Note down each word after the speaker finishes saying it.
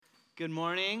Good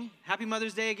morning. Happy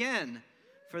Mother's Day again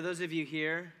for those of you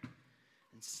here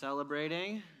and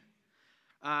celebrating.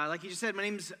 Like you just said, my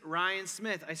name's Ryan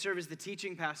Smith. I serve as the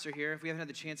teaching pastor here. If we haven't had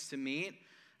the chance to meet,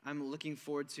 I'm looking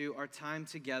forward to our time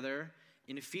together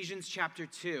in Ephesians chapter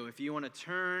 2. If you want to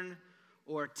turn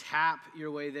or tap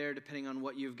your way there, depending on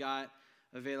what you've got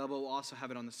available, we'll also have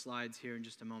it on the slides here in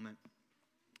just a moment.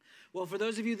 Well, for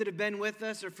those of you that have been with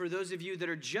us, or for those of you that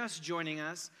are just joining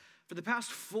us, for the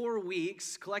past 4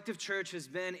 weeks, Collective Church has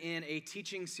been in a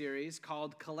teaching series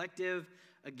called Collective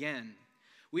Again.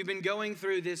 We've been going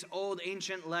through this old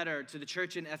ancient letter to the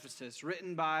church in Ephesus,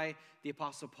 written by the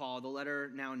Apostle Paul, the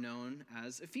letter now known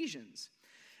as Ephesians.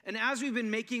 And as we've been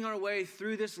making our way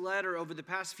through this letter over the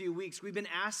past few weeks, we've been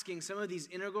asking some of these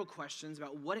integral questions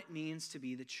about what it means to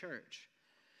be the church.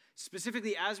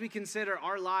 Specifically, as we consider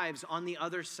our lives on the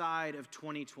other side of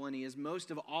 2020, as most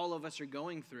of all of us are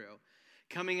going through,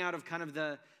 coming out of kind of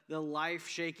the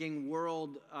life-shaking,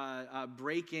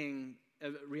 world-breaking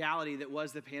reality that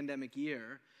was the pandemic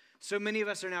year. So many of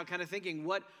us are now kind of thinking,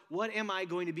 what am I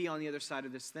going to be on the other side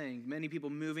of this thing? Many people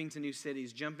moving to new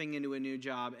cities, jumping into a new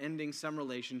job, ending some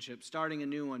relationship, starting a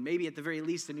new one, maybe at the very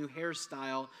least a new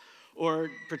hairstyle, or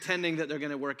pretending that they're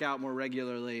going to work out more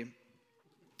regularly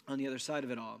on the other side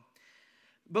of it all.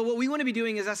 But what we want to be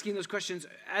doing is asking those questions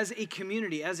as a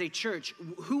community, as a church.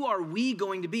 Who are we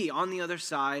going to be on the other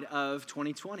side of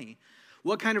 2020?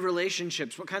 What kind of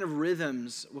relationships, what kind of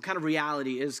rhythms, what kind of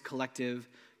reality is Collective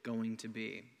going to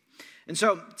be? And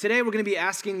so today we're going to be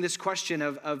asking this question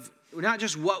of not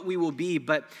just what we will be,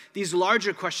 but these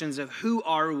larger questions of who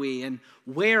are we and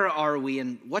where are we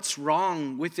and what's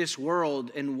wrong with this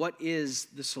world and what is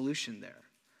the solution there.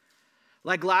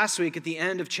 Like last week at the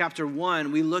end of chapter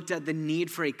 1, we looked at the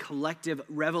need for a collective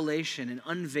revelation and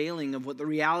unveiling of what the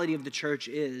reality of the church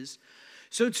is.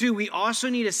 So too, we also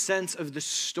need a sense of the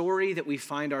story that we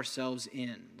find ourselves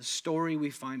in, the story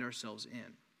we find ourselves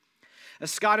in. A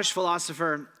Scottish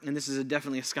philosopher, and this is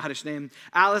definitely a Scottish name,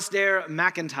 Alasdair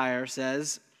MacIntyre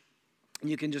says,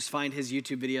 you can just find his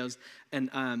YouTube videos,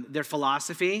 and their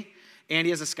philosophy, and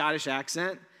he has a Scottish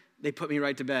accent. They put me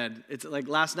right to bed. It's like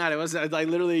last night, I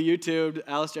literally YouTubed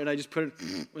Alasdair, and I just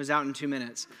was out in 2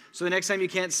 minutes. So the next time you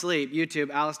can't sleep,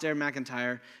 YouTube Alasdair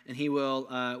MacIntyre, and he will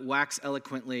wax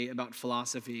eloquently about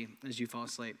philosophy as you fall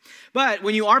asleep. But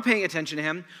when you are paying attention to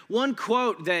him, one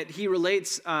quote that he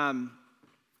relates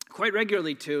quite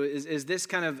regularly to is this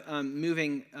kind of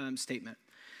moving statement.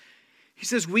 He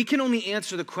says, we can only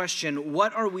answer the question,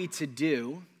 what are we to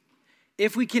do,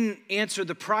 if we can answer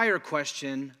the prior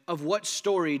question of what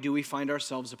story do we find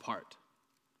ourselves a part.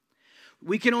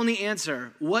 We can only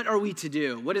answer, what are we to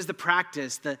do? What is the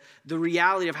practice, the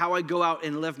reality of how I go out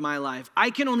and live my life? I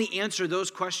can only answer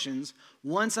those questions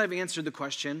once I've answered the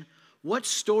question, what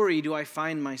story do I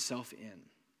find myself in?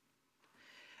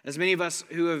 As many of us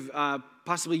who have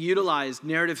possibly utilized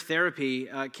narrative therapy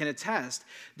can attest,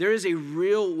 there is a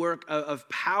real work of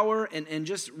power and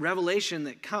just revelation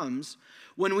that comes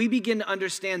when we begin to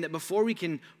understand that before we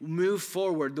can move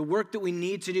forward, the work that we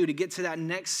need to do to get to that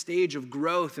next stage of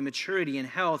growth and maturity and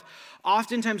health,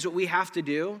 oftentimes what we have to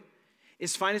do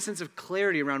is find a sense of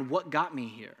clarity around what got me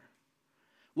here.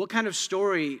 What kind of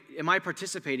story am I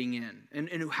participating in?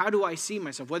 And how do I see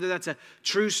myself? Whether that's a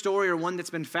true story or one that's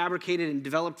been fabricated and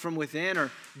developed from within or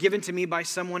given to me by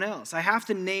someone else. I have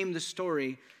to name the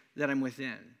story that I'm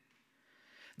within.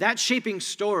 That shaping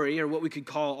story, or what we could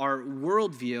call our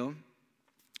worldview,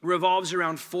 revolves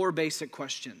around 4 basic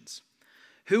questions.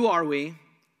 Who are we?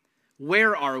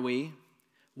 Where are we?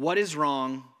 What is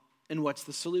wrong? And what's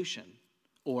the solution?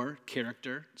 Or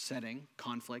character, setting,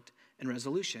 conflict, and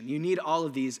resolution. You need all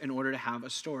of these in order to have a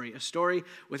story. A story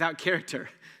without character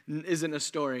isn't a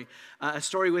story. A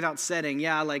story without setting,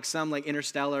 like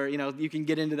Interstellar, you can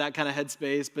get into that kind of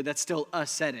headspace, but that's still a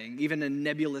setting. Even a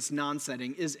nebulous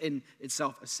non-setting is in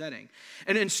itself a setting.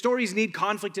 And stories need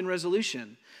conflict and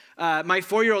resolution. My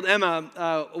 4-year-old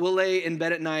Emma will lay in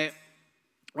bed at night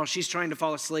while she's trying to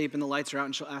fall asleep and the lights are out,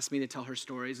 and she'll ask me to tell her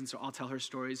stories, and so I'll tell her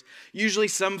stories. Usually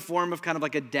some form of kind of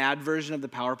like a dad version of the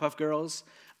Powerpuff Girls,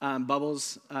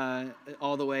 Bubbles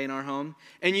all the way in our home.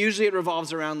 And usually it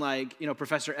revolves around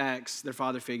Professor X, their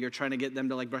father figure, trying to get them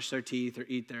to brush their teeth or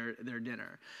eat their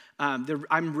dinner.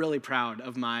 I'm really proud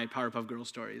of my Powerpuff Girls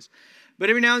stories. But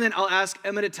every now and then I'll ask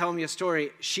Emma to tell me a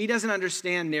story. She doesn't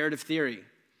understand narrative theory.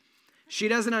 She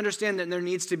doesn't understand that there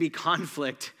needs to be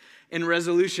conflict and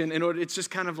resolution in order. It's just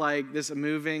kind of like this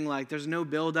moving, there's no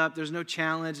buildup, there's no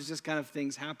challenge, it's just kind of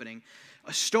things happening.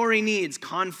 A story needs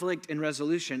conflict and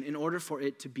resolution in order for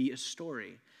it to be a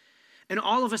story. And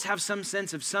all of us have some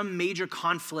sense of some major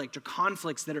conflict or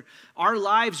conflicts that are our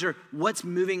lives or what's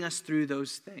moving us through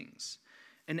those things.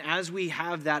 And as we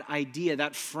have that idea,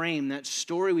 that frame, that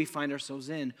story we find ourselves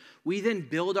in, we then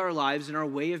build our lives and our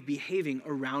way of behaving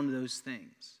around those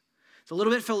things. It's a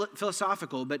little bit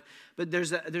philosophical, but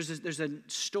there's a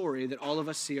story that all of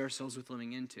us see ourselves with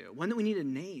living into, one that we need a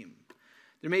name.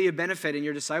 There may be a benefit in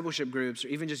your discipleship groups or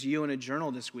even just you in a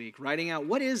journal this week, writing out,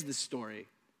 what is the story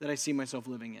that I see myself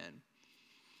living in?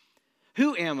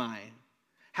 Who am I?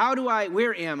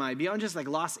 Where am I? Beyond just like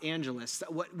Los Angeles.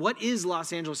 What is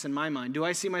Los Angeles in my mind? Do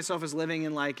I see myself as living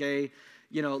in like a,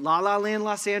 La La Land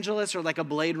Los Angeles or like a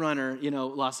Blade Runner,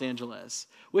 Los Angeles?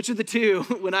 Which of the two,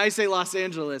 when I say Los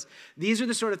Angeles, these are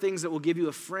the sort of things that will give you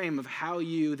a frame of how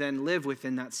you then live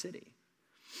within that city.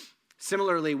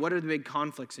 Similarly, what are the big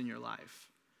conflicts in your life?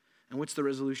 And what's the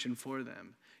resolution for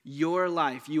them? Your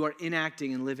life, you are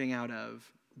enacting and living out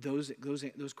of those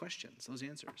questions, those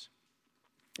answers.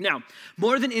 Now,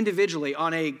 more than individually,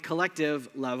 on a collective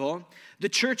level, the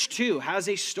church too has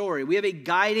a story. We have a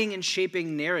guiding and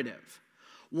shaping narrative,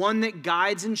 one that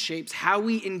guides and shapes how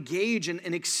we engage and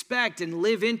expect and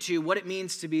live into what it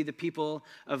means to be the people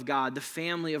of God, the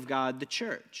family of God, the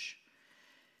church.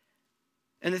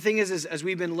 And the thing is, as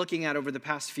we've been looking at over the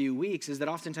past few weeks, is that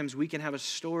oftentimes we can have a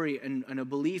story and a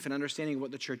belief and understanding of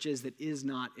what the church is that is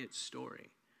not its story.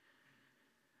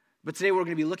 But today what we're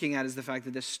going to be looking at is the fact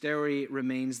that the story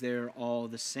remains there all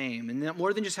the same. And that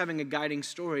more than just having a guiding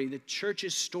story, the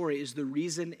church's story is the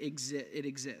reason it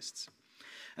exists.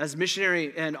 As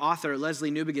missionary and author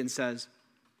Leslie Newbegin says,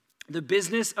 the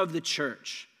business of the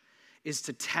church is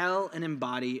to tell and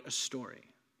embody a story.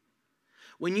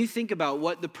 When you think about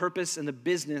what the purpose and the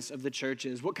business of the church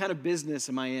is, what kind of business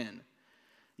am I in?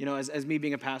 As me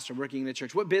being a pastor working in the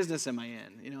church, what business am I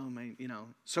in? Am I,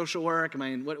 social work? Am I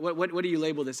in, what do you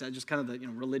label this as? Just kind of the,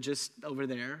 religious over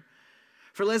there.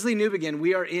 For Leslie Newbegin,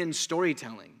 we are in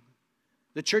storytelling.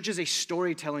 The church is a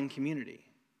storytelling community,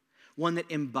 one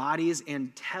that embodies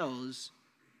and tells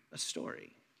a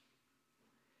story.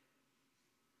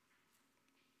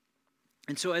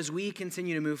 And so as we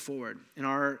continue to move forward in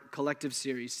our collective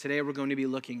series, today we're going to be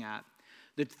looking at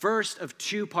the first of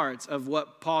two parts of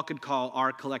what Paul could call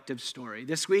our collective story.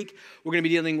 This week, we're going to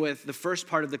be dealing with the first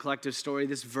part of the collective story,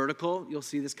 this vertical. You'll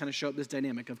see this kind of show up, this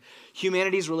dynamic of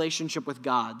humanity's relationship with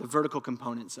God, the vertical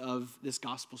components of this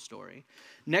gospel story.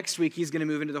 Next week, he's going to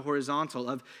move into the horizontal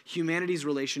of humanity's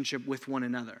relationship with one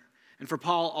another. And for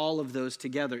Paul, all of those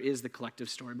together is the collective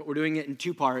story. But we're doing it in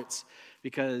two parts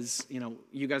because,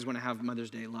 you guys want to have Mother's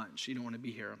Day lunch. You don't want to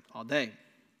be here all day.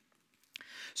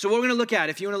 So what we're going to look at,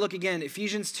 if you want to look again,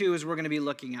 Ephesians 2 is what we're going to be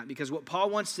looking at, because what Paul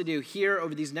wants to do here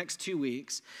over these next 2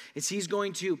 weeks is he's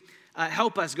going to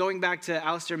help us, going back to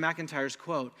Alistair McIntyre's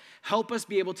quote, help us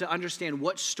be able to understand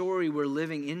what story we're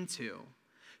living into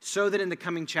so that in the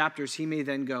coming chapters he may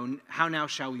then go, how now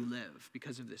shall we live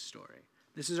because of this story?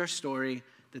 This is our story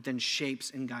that then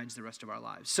shapes and guides the rest of our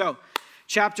lives. So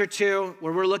chapter 2,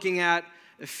 where we're looking at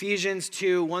Ephesians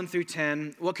 2, 1 through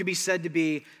 10, what could be said to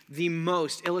be the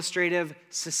most illustrative,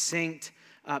 succinct,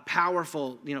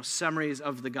 powerful, summaries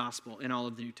of the gospel in all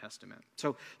of the New Testament.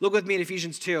 So look with me at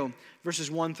Ephesians 2,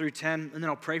 verses 1 through 10, and then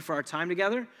I'll pray for our time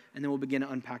together, and then we'll begin to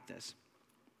unpack this.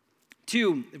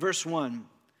 2, verse 1,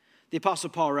 the Apostle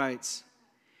Paul writes,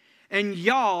 and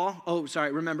y'all,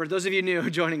 remember, those of you new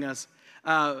joining us,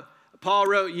 Paul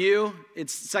wrote you,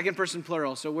 it's second person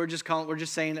plural, so we're just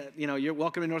saying, you're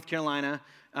welcome to North Carolina.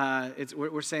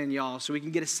 We're saying y'all, so we can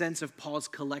get a sense of Paul's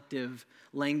collective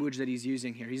language that he's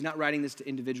using here. He's not writing this to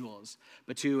individuals,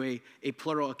 but to a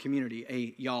plural community,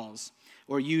 a y'alls,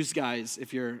 or yous guys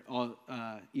if you're all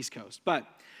East Coast. But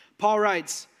Paul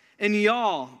writes, and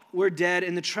y'all were dead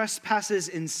in the trespasses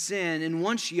and sin, and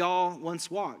once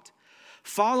walked,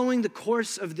 following the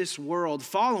course of this world,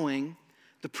 following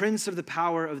the prince of the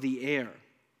power of the air,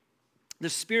 the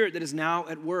spirit that is now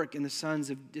at work in the sons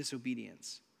of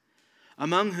disobedience,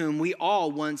 among whom we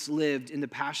all once lived in the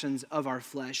passions of our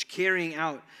flesh, carrying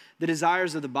out the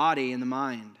desires of the body and the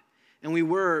mind. And we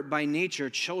were by nature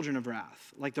children of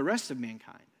wrath, like the rest of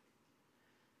mankind.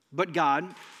 But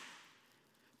God,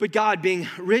 being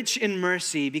rich in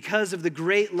mercy, because of the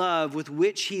great love with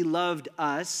which he loved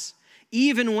us,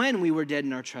 even when we were dead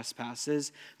in our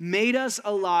trespasses, made us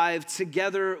alive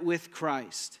together with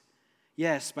Christ.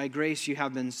 Yes, by grace you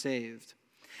have been saved.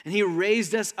 And he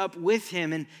raised us up with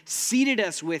him and seated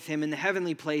us with him in the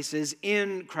heavenly places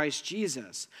in Christ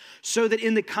Jesus, so that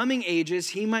in the coming ages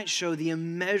he might show the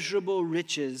immeasurable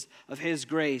riches of his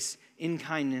grace in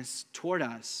kindness toward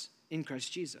us in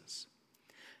Christ Jesus.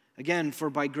 Again, for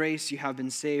by grace you have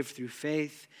been saved through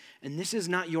faith, and this is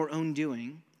not your own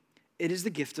doing. it is the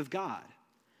gift of God,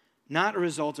 not a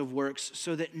result of works,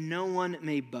 so that no one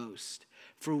may boast.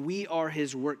 For we are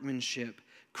his workmanship,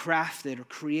 crafted or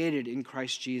created in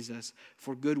Christ Jesus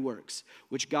for good works,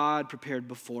 which God prepared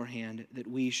beforehand that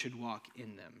we should walk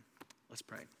in them. Let's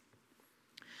pray.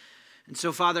 And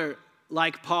so, Father,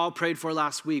 like Paul prayed for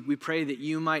last week, we pray that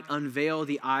you might unveil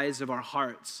the eyes of our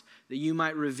hearts, that you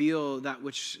might reveal that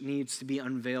which needs to be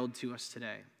unveiled to us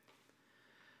today.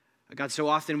 God, so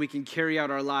often we can carry out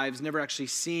our lives never actually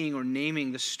seeing or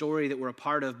naming the story that we're a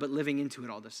part of, but living into it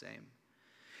all the same.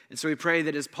 And so we pray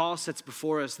that as Paul sets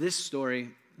before us this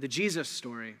story, the Jesus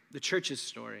story, the church's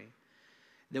story,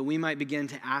 that we might begin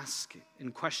to ask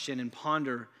and question and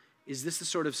ponder, is this the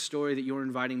sort of story that you're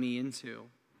inviting me into?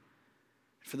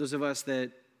 For those of us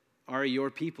that are your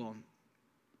people,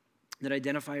 that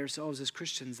identify ourselves as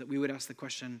Christians, that we would ask the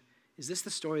question, is this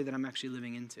the story that I'm actually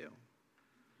living into?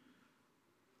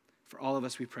 For all of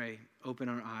us, we pray, open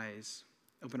our eyes,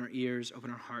 open our ears, open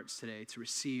our hearts today to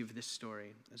receive this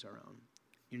story as our own.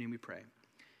 In your name we pray.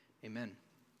 Amen.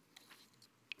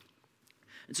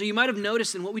 And so you might have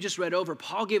noticed in what we just read over,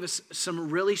 Paul gave us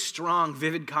some really strong,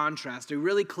 vivid contrast, a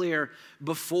really clear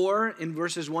before in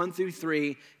verses 1 through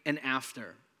 3 and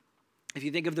after. If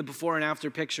you think of the before and after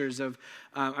pictures of,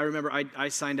 I remember I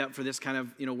signed up for this kind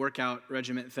of workout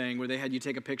regiment thing where they had you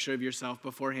take a picture of yourself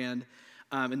beforehand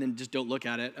and then just don't look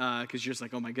at it because you're just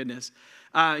like, oh my goodness.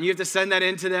 You have to send that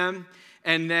in to them.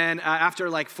 And then after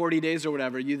like 40 days or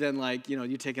whatever, you then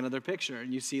you take another picture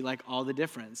and you see like all the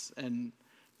difference. And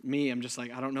me, I'm just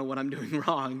like, I don't know what I'm doing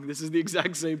wrong. This is the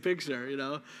exact same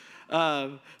picture,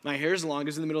 My hair's long.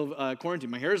 It's in the middle of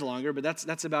quarantine. My hair's longer, but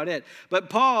that's about it.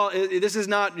 But Paul, this is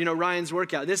not, Ryan's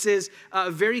workout. This is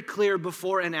very clear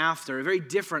before and after, very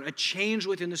different, a change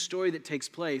within the story that takes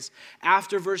place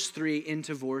after verse 3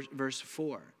 into verse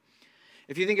 4.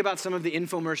 If you think about some of the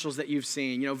infomercials that you've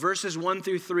seen, verses 1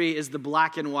 through 3 is the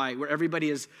black and white, where everybody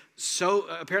is so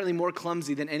apparently more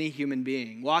clumsy than any human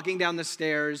being. Walking down the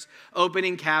stairs,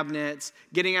 opening cabinets,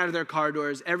 getting out of their car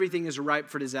doors, everything is ripe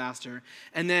for disaster.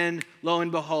 And then, lo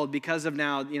and behold, because of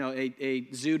now, a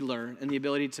Zoodler and the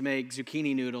ability to make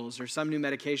zucchini noodles or some new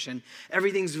medication,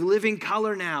 everything's living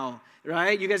color now.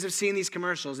 Right? You guys have seen these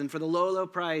commercials, and for the low, low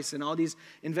price and all these,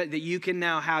 that you can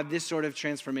now have this sort of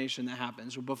transformation that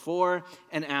happens before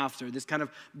and after, this kind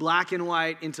of black and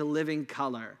white into living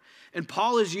color. And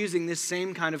Paul is using this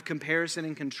same kind of comparison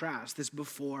and contrast, this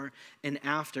before and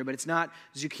after, but it's not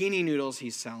zucchini noodles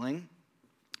he's selling.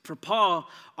 For Paul,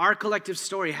 our collective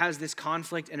story has this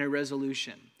conflict and a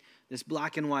resolution, this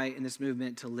black and white and this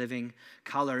movement to living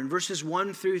color. In verses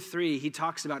 1 through 3, he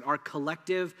talks about our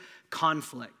collective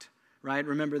conflict. Right?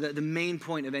 Remember that the main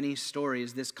point of any story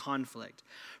is this conflict.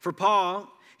 For Paul,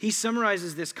 he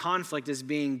summarizes this conflict as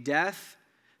being death,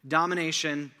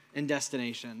 domination, and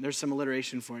destination. There's some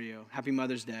alliteration for you. Happy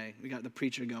Mother's Day. We got the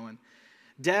preacher going.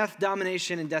 Death,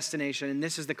 domination, and destination, and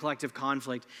this is the collective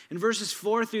conflict. In verses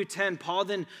 4 through 10, Paul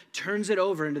then turns it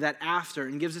over into that after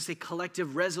and gives us a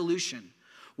collective resolution,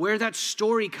 where that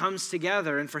story comes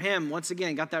together. And for him, once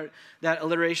again, got that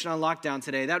alliteration on lockdown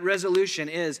today. That resolution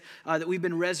is that we've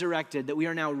been resurrected, that we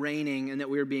are now reigning, and that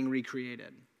we are being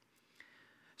recreated.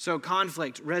 So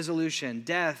conflict, resolution,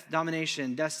 death,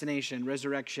 domination, destination,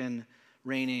 resurrection,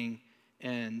 reigning,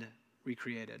 and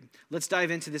recreated. Let's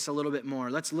dive into this a little bit more.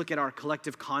 Let's look at our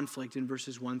collective conflict in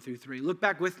verses 1 through 3. Look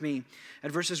back with me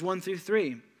at verses 1 through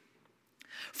 3.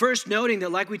 First, noting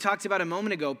that like we talked about a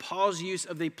moment ago, Paul's use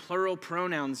of the plural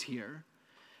pronouns here.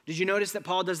 Did you notice that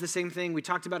Paul does the same thing we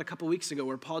talked about a couple weeks ago,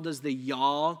 where Paul does the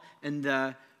y'all and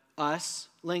the us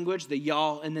language, the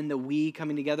y'all and then the we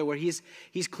coming together, where he's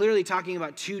clearly talking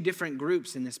about two different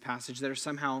groups in this passage that are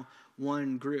somehow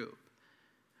one group.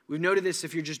 We've noted this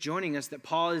if you're just joining us, that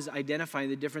Paul is identifying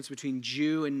the difference between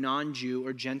Jew and non-Jew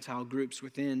or Gentile groups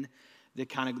within the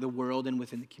kind of the world and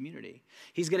within the community.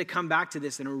 He's going to come back to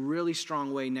this in a really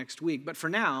strong way next week. But for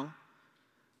now,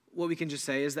 what we can just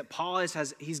say is that Paul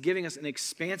he's giving us an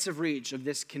expansive reach of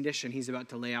this condition he's about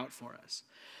to lay out for us.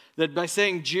 That by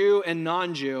saying Jew and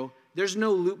non-Jew, there's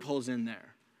no loopholes in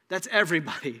there. That's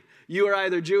everybody. You are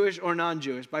either Jewish or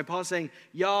non-Jewish. By Paul saying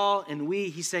y'all and we,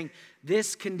 he's saying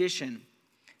this condition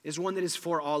is one that is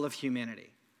for all of humanity.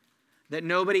 That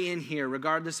nobody in here,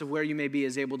 regardless of where you may be,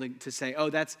 is able to say, oh,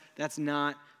 that's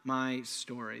not my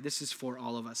story. This is for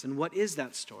all of us. And what is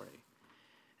that story?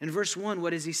 In verse 1, what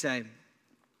does he say?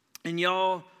 And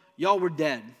y'all were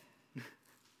dead.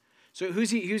 So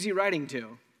who's he writing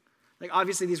to? Like,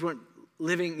 obviously these weren't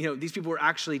living, these people were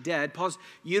actually dead. Paul's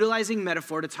utilizing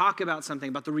metaphor to talk about something,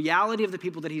 about the reality of the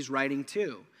people that he's writing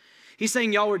to. He's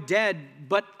saying y'all were dead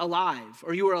but alive,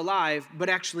 or you were alive but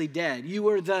actually dead. You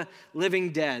were the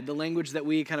living dead. The language that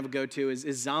we kind of go to is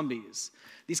zombies.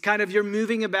 These kind of, you're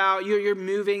moving about, you're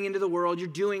moving into the world, you're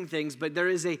doing things, but there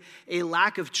is a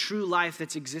lack of true life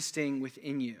that's existing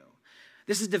within you.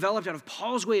 This is developed out of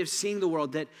Paul's way of seeing the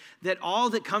world, that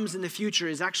all that comes in the future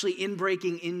is actually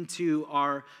inbreaking into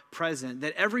our present,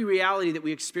 that every reality that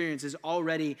we experience is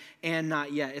already and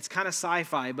not yet. It's kind of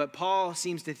sci-fi, but Paul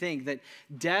seems to think that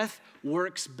death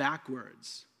works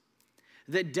backwards,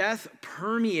 that death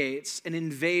permeates and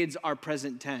invades our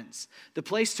present tense. The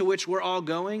place to which we're all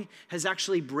going is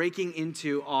actually breaking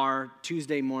into our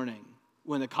Tuesday morning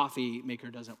when the coffee maker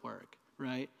doesn't work,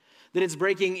 right? That it's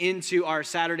breaking into our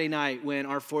Saturday night when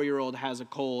our 4-year-old has a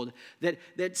cold.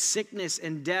 That sickness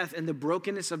and death and the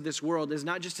brokenness of this world is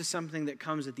not just something that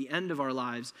comes at the end of our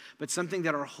lives, but something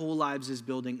that our whole lives is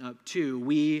building up to.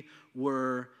 We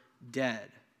were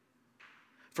dead.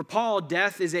 For Paul,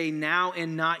 death is a now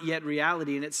and not yet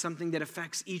reality, and it's something that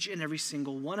affects each and every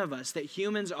single one of us, that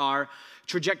humans are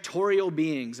trajectorial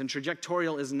beings, and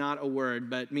trajectorial is not a word,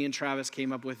 but me and Travis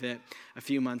came up with it a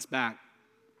few months back.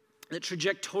 That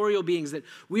trajectorial beings, that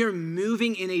we are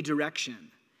moving in a direction.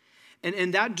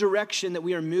 And that direction that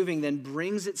we are moving then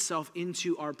brings itself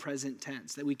into our present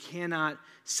tense, that we cannot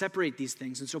separate these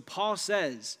things. And so Paul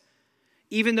says,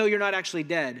 even though you're not actually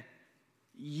dead,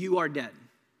 you are dead.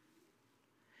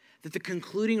 That the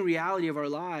concluding reality of our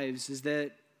lives is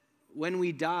that when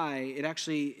we die, it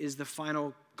actually is the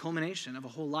final culmination of a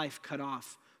whole life cut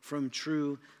off from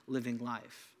true living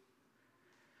life.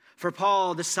 For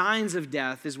Paul, the signs of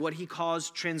death is what he calls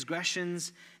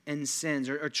transgressions and sins,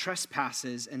 or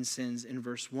trespasses and sins in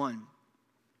verse 1.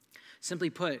 Simply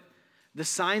put, the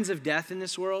signs of death in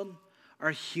this world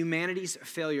are humanity's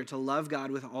failure to love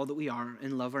God with all that we are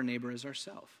and love our neighbor as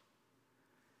ourselves.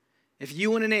 If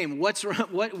you want to name what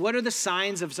are the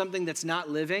signs of something that's not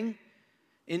living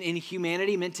in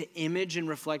humanity meant to image and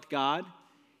reflect God,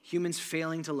 humans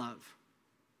failing to love,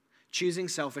 choosing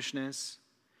selfishness,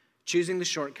 choosing the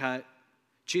shortcut,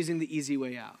 choosing the easy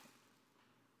way out.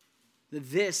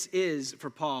 This is,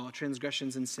 for Paul,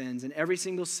 transgressions and sins. And every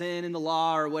single sin in the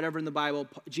law or whatever in the Bible,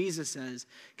 Jesus says,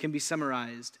 can be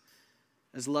summarized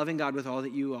as loving God with all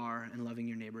that you are and loving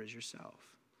your neighbor as yourself.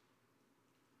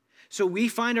 So we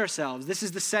find ourselves, this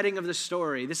is the setting of the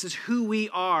story. This is who we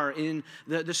are in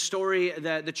the story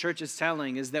that the church is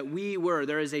telling, is that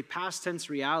there is a past tense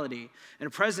reality and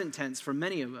a present tense for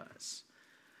many of us.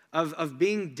 Of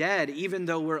being dead even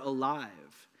though we're alive.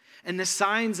 And the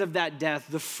signs of that death,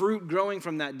 the fruit growing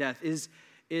from that death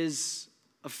is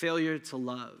a failure to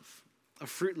love, a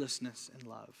fruitlessness in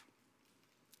love.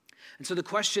 And so the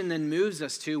question then moves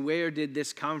us to, where did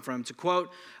this come from? To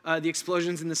quote the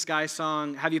Explosions in the Sky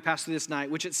song, Have You Passed Through This Night,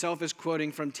 which itself is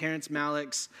quoting from Terrence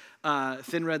Malick's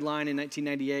Thin Red Line in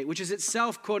 1998, which is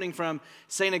itself quoting from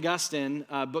St. Augustine,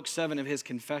 book 7 of his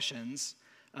Confessions.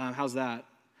 How's that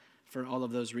for all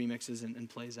of those remixes and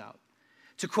plays out?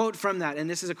 To quote from that, and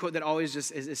this is a quote that always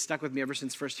just is stuck with me ever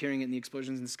since first hearing it in the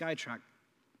Explosions in the Sky track.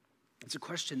 It's a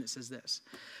question that says this.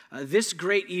 This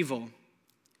great evil,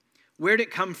 where did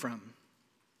it come from?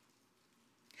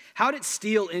 How did it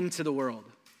steal into the world?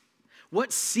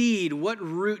 What seed, what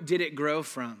root did it grow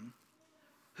from?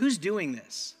 Who's doing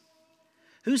this?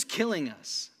 Who's killing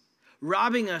us?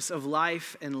 Robbing us of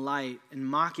life and light and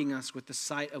mocking us with the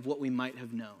sight of what we might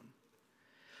have known.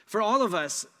 For all of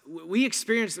us, we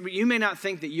experience, you may not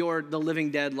think that you're the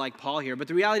living dead like Paul here, but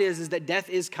the reality is that death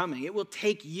is coming. It will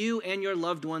take you and your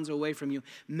loved ones away from you.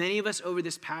 Many of us over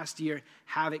this past year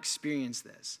have experienced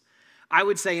this. I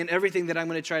would say in everything that I'm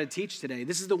going to try to teach today,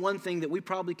 this is the one thing that we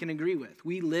probably can agree with.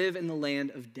 We live in the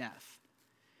land of death.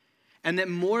 And that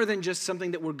more than just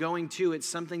something that we're going to, it's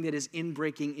something that is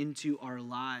inbreaking into our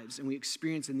lives. And we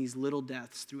experience in these little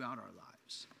deaths throughout our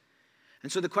lives.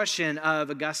 And so the question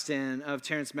of Augustine, of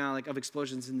Terrence Malick, of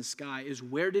Explosions in the Sky is,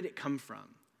 where did it come from?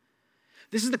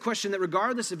 This is the question that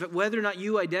regardless of whether or not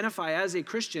you identify as a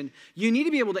Christian, you need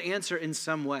to be able to answer in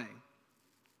some way.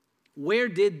 Where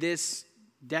did this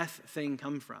death thing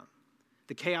come from?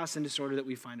 The chaos and disorder that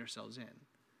we find ourselves in.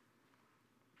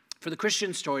 For the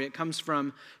Christian story, it comes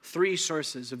from 3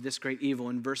 sources of this great evil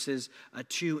in verses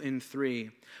 2 and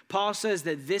 3. Paul says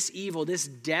that this evil, this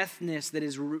deathness that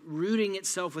is rooting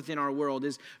itself within our world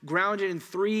is grounded in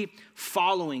 3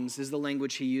 followings is the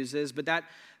language he uses, but that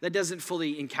doesn't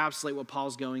fully encapsulate what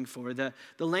Paul's going for. The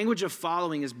language of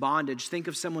following is bondage. Think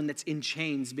of someone that's in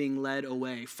chains being led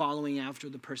away, following after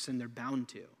the person they're bound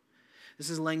to. This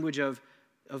is language of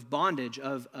bondage,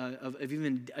 of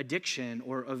even addiction,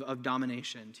 or of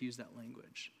domination, to use that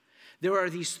language. There are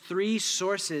these 3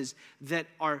 sources that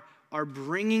are are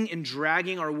bringing and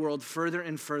dragging our world further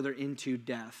and further into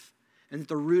death. And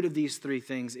the root of these three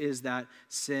things is that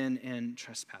sin and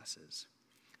trespasses.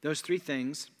 Those three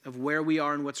things of where we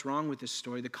are and what's wrong with this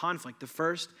story, the conflict. The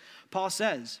first, Paul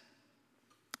says,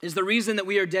 is the reason that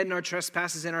we are dead in our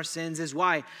trespasses and our sins is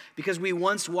why? Because we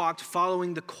once walked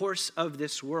following the course of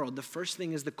this world. The first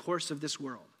thing is the course of this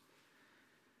world.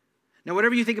 Now,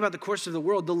 whatever you think about the course of the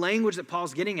world, the language that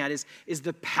Paul's getting at is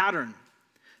the pattern,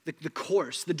 the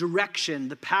course, the direction,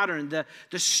 the pattern,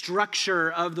 the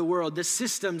structure of the world, the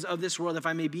systems of this world, if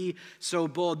I may be so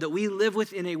bold, that we live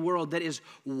within a world that is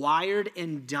wired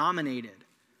and dominated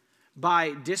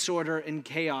by disorder and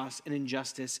chaos and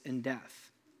injustice and death.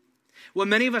 What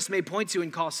many of us may point to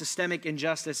and call systemic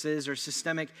injustices or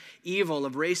systemic evil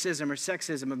of racism or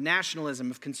sexism, of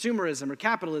nationalism, of consumerism or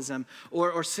capitalism,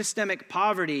 or systemic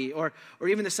poverty, or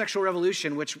even the sexual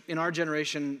revolution, which in our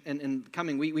generation and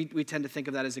coming, we tend to think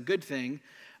of that as a good thing.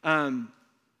 The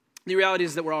reality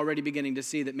is that we're already beginning to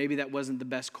see that maybe that wasn't the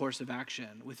best course of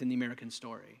action within the American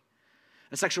story.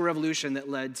 A sexual revolution that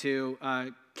led to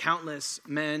countless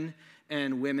men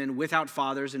and women without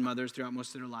fathers and mothers throughout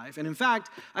most of their life. And in fact,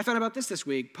 I found about this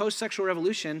week. Post-sexual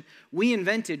revolution, we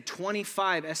invented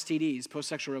 25 STDs,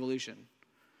 post-sexual revolution.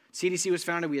 CDC was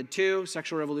founded, we had 2.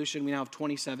 Sexual revolution, we now have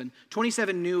 27.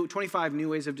 25 new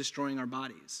ways of destroying our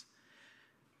bodies.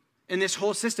 And this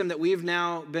whole system that we've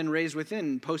now been raised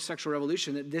within, post-sexual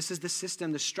revolution, that this is the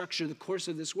system, the structure, the course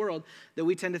of this world, that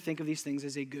we tend to think of these things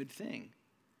as a good thing.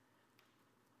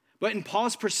 But in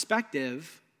Paul's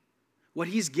perspective, what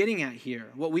he's getting at here,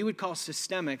 what we would call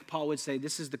systemic, Paul would say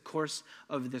this is the course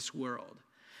of this world.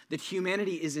 That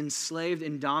humanity is enslaved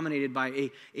and dominated by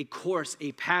a course,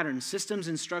 a pattern, systems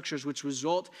and structures which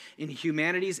result in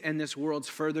humanity's and this world's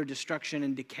further destruction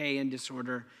and decay and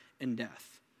disorder and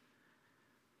death.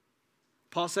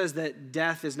 Paul says that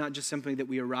death is not just something that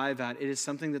we arrive at, it is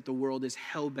something that the world is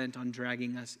hell-bent on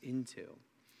dragging us into.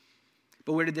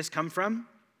 But where did this come from?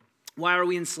 Why are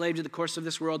we enslaved to the course of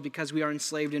this world? Because we are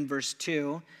enslaved in verse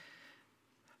 2.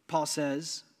 Paul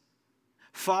says,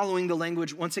 following the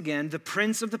language once again, the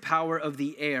prince of the power of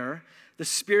the air, the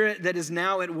spirit that is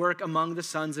now at work among the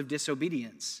sons of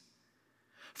disobedience.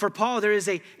 For Paul, there is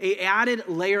a added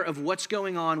layer of what's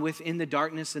going on within the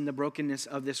darkness and the brokenness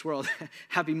of this world.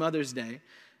 Happy Mother's Day.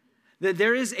 That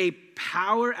there is a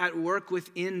power at work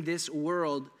within this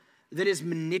world that is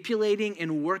manipulating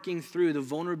and working through the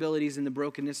vulnerabilities and the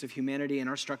brokenness of humanity and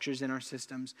our structures and our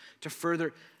systems to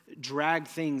further drag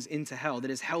things into hell,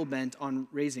 that is hell-bent on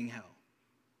raising hell.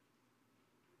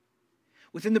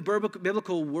 Within the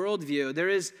biblical worldview, there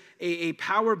is a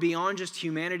power beyond just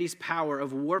humanity's power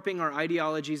of warping our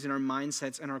ideologies and our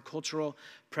mindsets and our cultural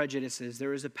prejudices.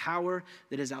 There is a power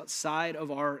that is outside of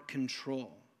our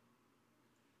control.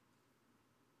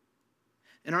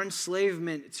 And our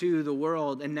enslavement to the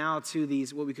world and now to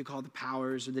these, what we could call the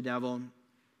powers or the devil,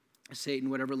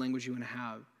 Satan, whatever language you want to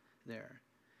have there,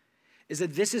 is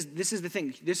that this is the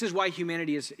thing. This is why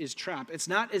humanity is trapped. It's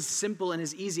not as simple and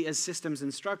as easy as systems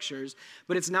and structures,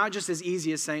 but it's not just as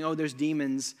easy as saying, oh, there's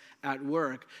demons at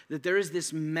work. That there is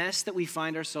this mess that we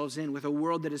find ourselves in with a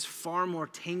world that is far more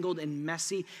tangled and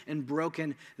messy and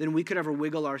broken than we could ever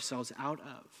wiggle ourselves out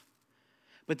of.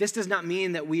 But this does not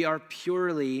mean that we are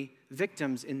purely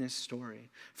victims in this story.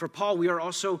 For Paul, we are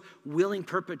also willing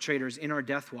perpetrators in our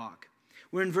death walk.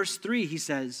 Where in verse 3, he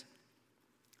says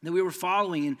that we were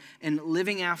following and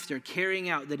living after, carrying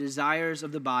out the desires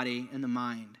of the body and the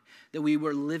mind, that we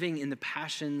were living in the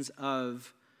passions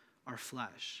of our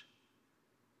flesh.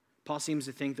 Paul seems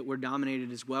to think that we're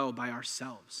dominated as well by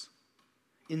ourselves,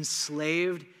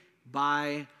 enslaved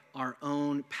by our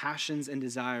own passions and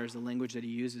desires, the language that he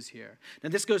uses here. Now,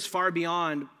 this goes far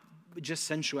beyond just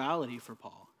sensuality for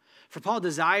Paul. For Paul,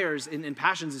 desires and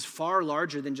passions is far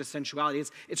larger than just sensuality.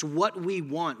 It's what we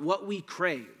want, what we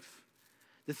crave,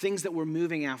 the things that we're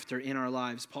moving after in our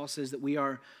lives. Paul says that we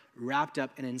are wrapped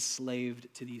up and enslaved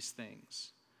to these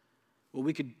things, what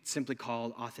we could simply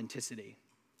call authenticity.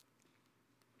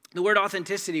 The word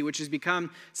authenticity, which has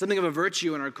become something of a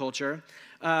virtue in our culture,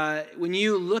 when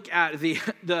you look at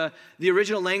the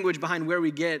original language behind where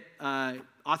we get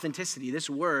authenticity, this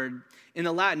word, in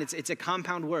the Latin, it's a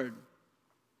compound word.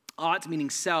 Aut, meaning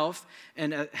self,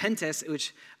 and hentes,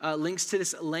 which links to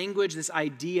this language, this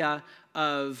idea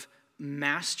of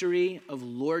mastery, of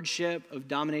lordship, of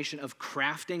domination, of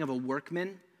crafting, of a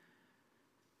workman.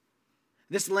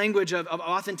 This language of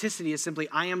authenticity is simply,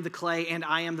 I am the clay and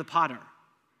I am the potter.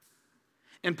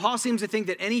 And Paul seems to think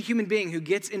that any human being who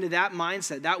gets into that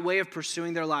mindset, that way of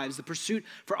pursuing their lives, the pursuit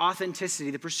for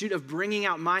authenticity, the pursuit of bringing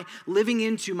out living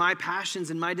into my passions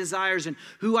and my desires and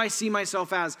who I see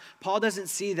myself as, Paul doesn't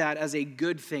see that as a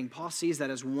good thing. Paul sees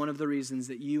that as one of the reasons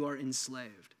that you are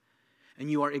enslaved and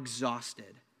you are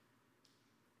exhausted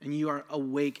and you are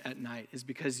awake at night is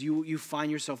because you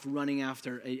find yourself running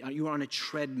after, you are on a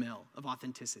treadmill of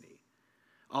authenticity.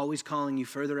 Always calling you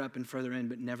further up and further in,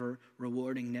 but never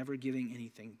rewarding, never giving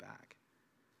anything back.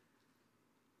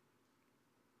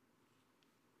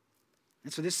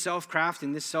 And so this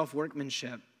self-crafting, this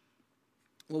self-workmanship,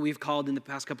 what we've called in the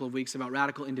past couple of weeks about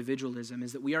radical individualism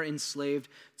is that we are enslaved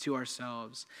to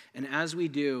ourselves. And as we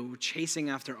do, chasing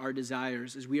after our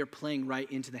desires, is we are playing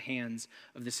right into the hands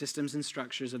of the systems and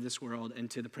structures of this world and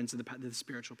to the prince of the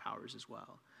spiritual powers as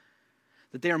well.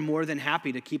 That they are more than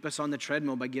happy to keep us on the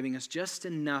treadmill by giving us just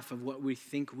enough of what we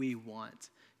think we want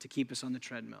to keep us on the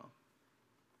treadmill.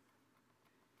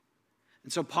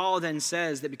 And so Paul then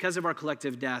says that because of our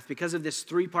collective death, because of this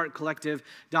three-part collective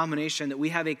domination, that we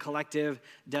have a collective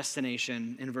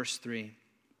destination in verse 3,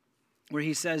 where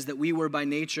he says that we were by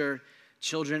nature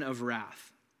children of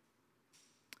wrath.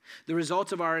 The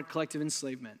result of our collective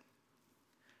enslavement,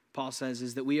 Paul says,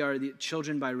 is that we are the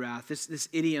children by wrath. This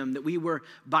idiom that we were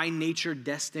by nature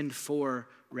destined for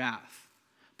wrath.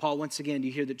 Paul, once again, do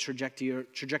you hear the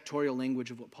trajectorial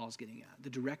language of what Paul's getting at? The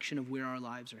direction of where our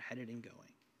lives are headed and going.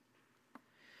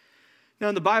 Now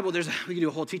in the Bible, we could do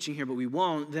a whole teaching here, but we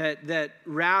won't, that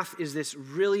wrath is this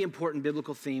really important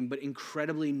biblical theme, but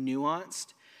incredibly nuanced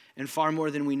and far more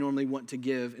than we normally want to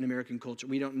give in American culture.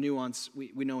 We don't nuance,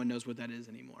 we no one knows what that is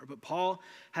anymore. But Paul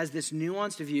has this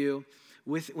nuanced view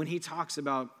when he talks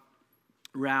about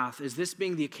wrath, as this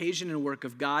being the occasion and work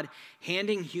of God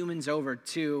handing humans over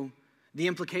to the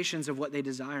implications of what they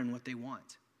desire and what they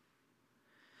want.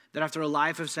 That after a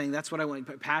life of saying, that's what I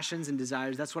want, passions and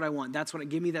desires, that's what I want, that's what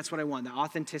I want, the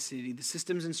authenticity, the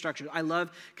systems and structures. I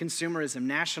love consumerism,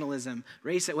 nationalism,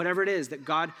 race, whatever it is, that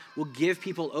God will give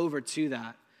people over to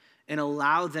that and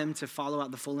allow them to follow out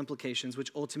the full implications,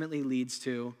 which ultimately leads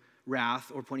to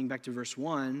wrath, or pointing back to verse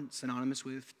 1, synonymous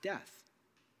with death.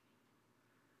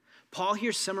 Paul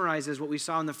here summarizes what we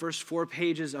saw in the first 4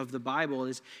 pages of the Bible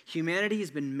is humanity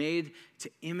has been made to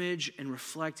image and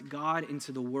reflect God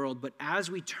into the world. But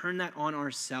as we turn that on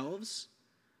ourselves,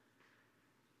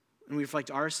 and we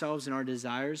reflect ourselves and our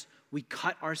desires, we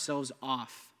cut ourselves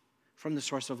off from the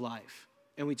source of life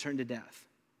and we turn to death.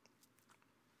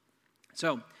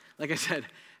 So, like I said,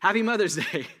 happy Mother's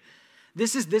Day.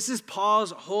 This is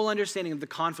Paul's whole understanding of the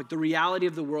conflict, the reality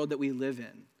of the world that we live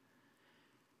in.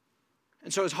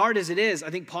 And so as hard as it is,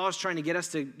 I think Paul's trying to get us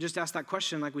to just ask that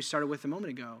question like we started with a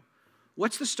moment ago.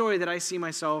 What's the story that I see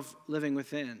myself living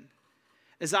within?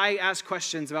 As I ask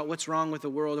questions about what's wrong with the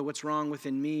world or what's wrong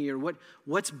within me or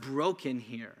what's broken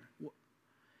here,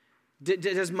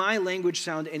 does my language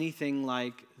sound anything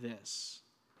like this?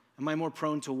 Am I more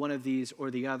prone to one of these or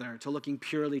the other, to looking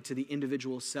purely to the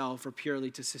individual self or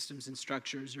purely to systems and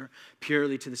structures or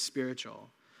purely to the spiritual?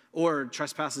 Or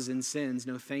trespasses and sins,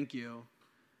 no thank you.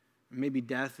 Maybe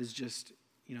death is just,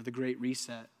 the great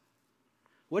reset.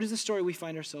 What is the story we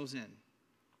find ourselves in?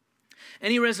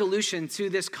 Any resolution to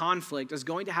this conflict is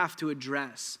going to have to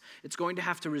address, it's going to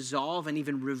have to resolve and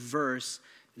even reverse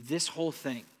this whole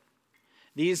thing.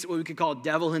 These, what we could call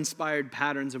devil-inspired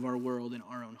patterns of our world in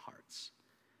our own hearts.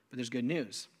 But there's good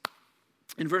news.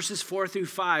 In verses 4 through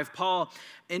 5, Paul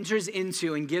enters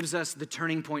into and gives us the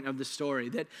turning point of the story.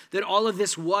 That all of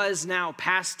this was now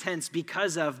past tense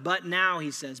because of, but now,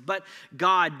 he says, but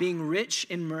God being rich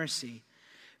in mercy,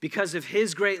 because of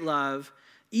his great love,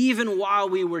 even while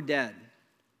we were dead.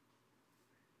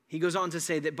 He goes on to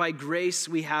say that by grace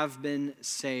we have been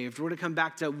saved. We're going to come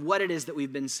back to what it is that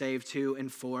we've been saved to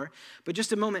and for. But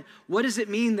just a moment, what does it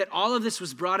mean that all of this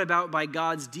was brought about by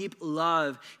God's deep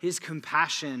love, his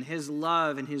compassion, his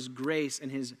love, and his grace,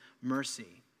 and his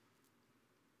mercy?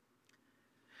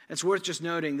 It's worth just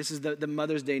noting, this is the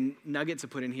Mother's Day nugget to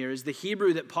put in here, is the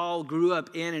Hebrew that Paul grew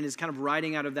up in and is kind of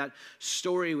writing out of that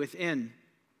story within,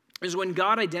 is when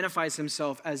God identifies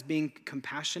himself as being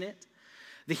compassionate.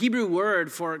 The Hebrew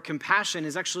word for compassion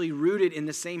is actually rooted in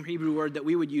the same Hebrew word that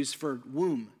we would use for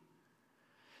womb.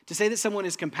 To say that someone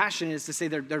is compassionate is to say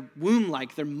they're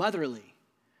womb-like, they're motherly.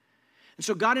 And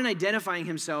so God, in identifying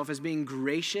himself as being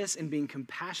gracious and being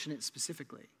compassionate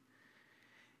specifically.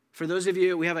 For those of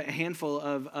you, we have a handful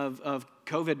of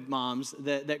COVID moms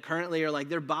that currently are like,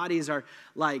 their bodies are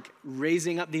like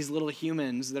raising up these little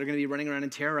humans that are going to be running around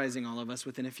and terrorizing all of us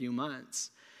within a few months.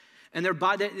 And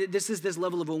this is this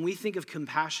level of when we think of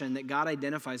compassion, that God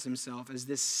identifies himself as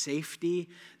this safety,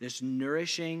 this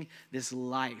nourishing, this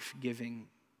life-giving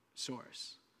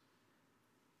source.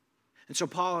 And so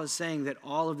Paul is saying that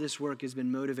all of this work has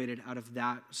been motivated out of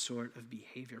that sort of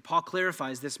behavior. Paul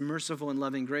clarifies this merciful and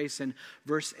loving grace in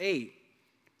verse 8.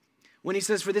 When he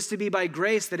says, for this to be by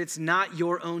grace, that it's not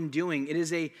your own doing. It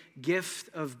is a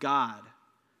gift of God.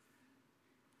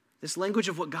 This language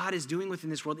of what God is doing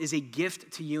within this world is a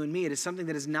gift to you and me. It is something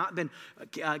that has not been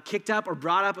kicked up or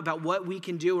brought up about what we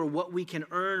can do or what we can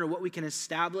earn or what we can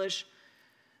establish.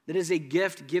 That is a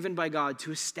gift given by God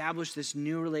to establish this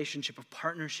new relationship of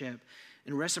partnership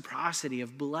and reciprocity,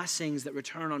 of blessings that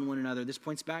return on one another. This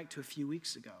points back to a few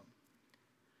weeks ago.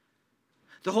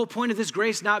 The whole point of this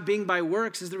grace not being by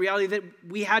works is the reality that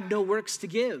we had no works to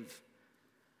give.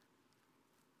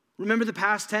 Remember the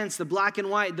past tense, the black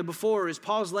and white, the before, is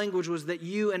Paul's language was that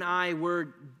you and I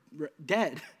were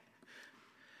dead.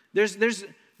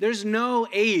 There's no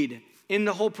aid in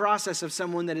the whole process of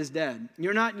someone that is dead.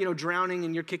 You're not, drowning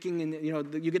and you're kicking and,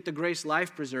 you get the grace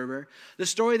life preserver. The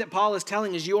story that Paul is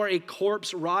telling is you are a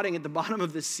corpse rotting at the bottom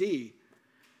of the sea.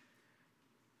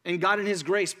 And God in his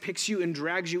grace picks you and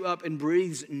drags you up and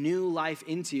breathes new life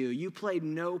into you. You played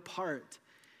no part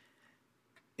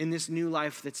in this new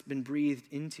life that's been breathed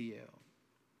into you.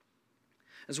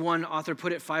 As one author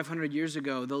put it 500 years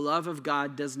ago, the love of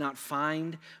God does not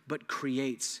find but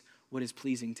creates what is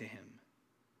pleasing to him.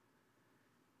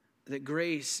 That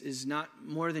grace is not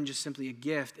more than just simply a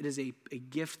gift. It is a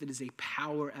gift that is a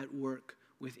power at work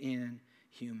within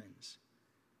humans.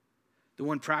 The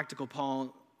one practical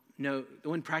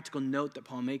note that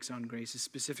Paul makes on grace is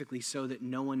specifically so that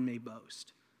no one may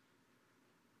boast.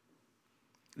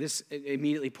 This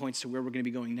immediately points to where we're going to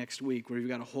be going next week, where we've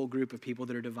got a whole group of people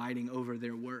that are dividing over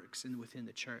their works within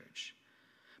the church.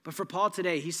 But for Paul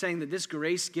today, he's saying that this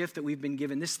grace gift that we've been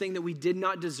given, this thing that we did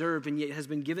not deserve and yet has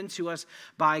been given to us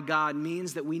by God,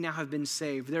 means that we now have been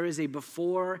saved. There is a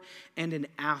before and an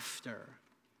after.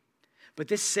 But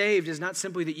this saved is not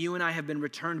simply that you and I have been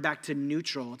returned back to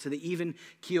neutral, to the even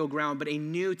keel ground, but a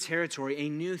new territory, a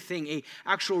new thing, an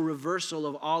actual reversal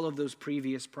of all of those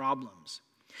previous problems.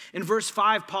 In verse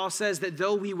 5, Paul says that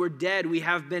though we were dead, we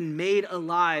have been made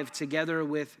alive together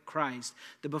with Christ.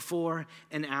 The before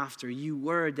and after. You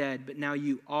were dead, but now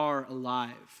you are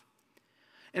alive.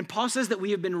 And Paul says that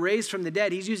we have been raised from the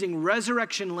dead. He's using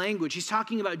resurrection language. He's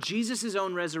talking about Jesus'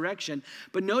 own resurrection.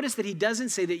 But notice that he doesn't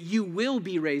say that you will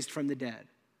be raised from the dead.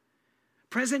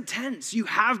 Present tense, you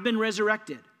have been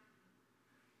resurrected.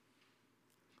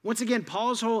 Once again,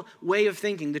 Paul's whole way of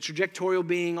thinking, the trajectorial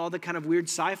being, all the kind of weird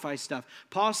sci-fi stuff,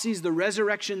 Paul sees the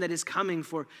resurrection that is coming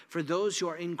for those who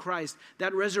are in Christ.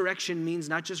 That resurrection means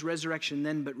not just resurrection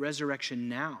then, but resurrection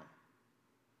now.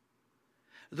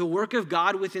 The work of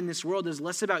God within this world is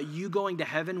less about you going to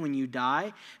heaven when you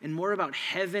die and more about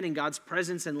heaven and God's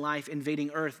presence and life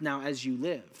invading earth now as you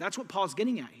live. That's what Paul's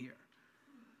getting at here.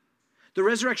 The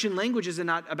resurrection language is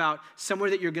not about somewhere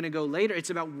that you're going to go later. It's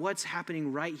about what's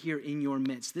happening right here in your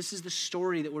midst. This is the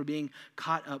story that we're being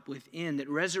caught up within, that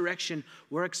resurrection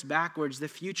works backwards. The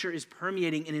future is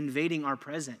permeating and invading our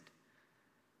present.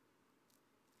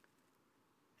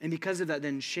 And because of that,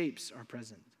 then shapes our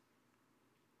present.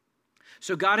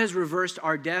 So God has reversed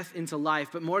our death into life,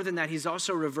 but more than that, he's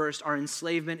also reversed our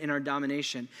enslavement and our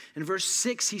domination. In verse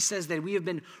 6, he says that we have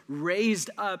been raised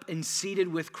up and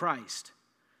seated with Christ.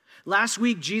 Last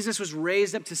week, Jesus was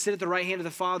raised up to sit at the right hand of the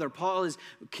Father. Paul is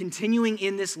continuing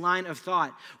in this line of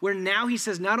thought, where now he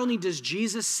says not only does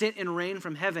Jesus sit and reign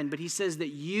from heaven, but he says that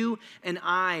you and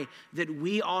I, that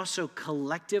we also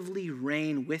collectively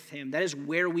reign with him. That is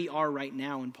where we are right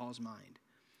now in Paul's mind.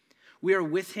 We are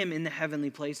with him in the heavenly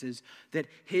places, that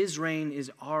his reign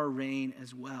is our reign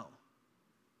as well.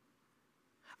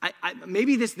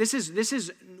 Maybe this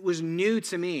was new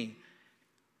to me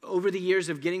over the years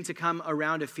of getting to come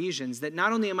around Ephesians, that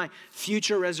not only am I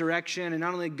future resurrection and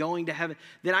not only going to heaven,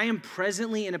 that I am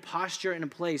presently in a posture and a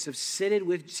place of seating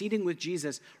with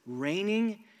Jesus,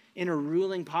 reigning in a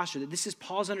ruling posture. That this is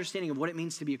Paul's understanding of what it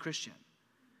means to be a Christian.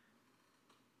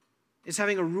 It's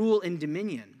having a rule and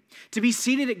dominion. To be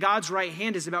seated at God's right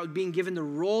hand is about being given the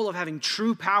role of having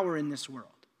true power in this world.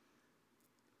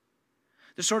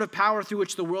 The sort of power through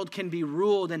which the world can be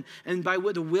ruled and by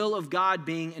the will of God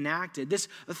being enacted. This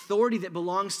authority that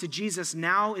belongs to Jesus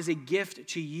now is a gift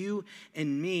to you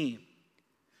and me.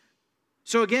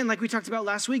 So again, like we talked about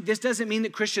last week, this doesn't mean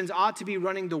that Christians ought to be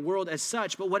running the world as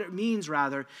such, but what it means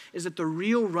rather is that the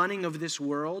real running of this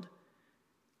world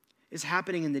is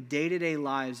happening in the day-to-day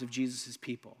lives of Jesus'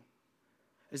 people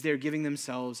as they're giving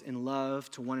themselves in love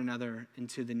to one another and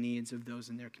to the needs of those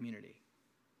in their community.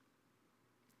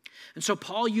 And so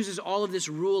Paul uses all of this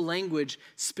rule language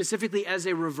specifically as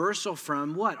a reversal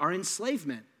from what? Our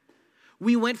enslavement.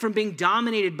 We went from being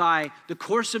dominated by the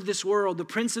course of this world, the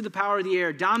prince of the power of the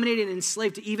air, dominated and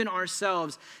enslaved to even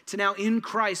ourselves, to now in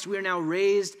Christ, we are now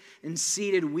raised and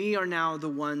seated. We are now the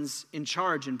ones in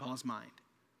charge in Paul's mind.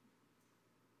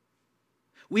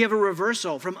 We have a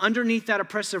reversal from underneath that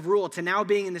oppressive rule to now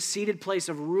being in the seated place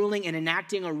of ruling and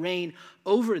enacting a reign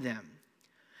over them.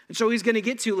 And so he's going to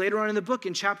get to later on in the book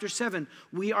in chapter 7,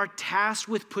 we are tasked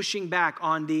with pushing back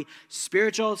on the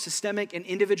spiritual, systemic, and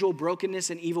individual brokenness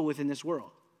and evil within this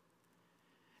world.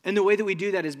 And the way that we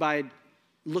do that is by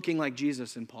looking like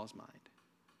Jesus in Paul's mind.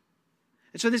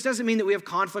 And so this doesn't mean that we have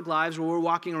conflict lives where we're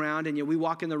walking around and we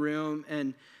walk in the room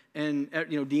and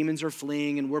demons are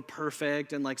fleeing and we're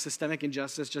perfect and like systemic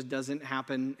injustice just doesn't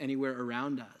happen anywhere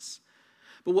around us.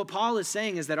 But what Paul is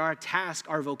saying is that our task,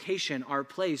 our vocation, our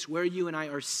place where you and I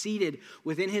are seated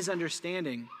within his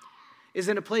understanding is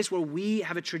in a place where we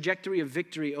have a trajectory of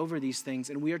victory over these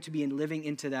things, and we are to be living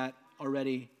into that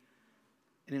already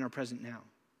and in our present now.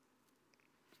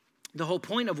 The whole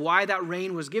point of why that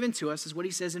reign was given to us is what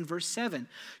he says in verse 7,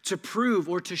 to prove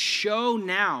or to show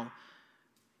now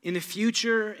in the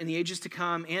future, in the ages to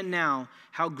come, and now,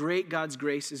 how great God's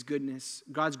grace and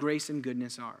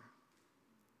goodness are.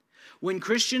 When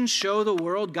Christians show the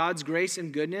world God's grace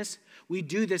and goodness, we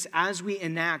do this as we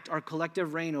enact our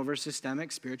collective reign over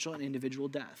systemic, spiritual, and individual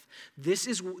death. This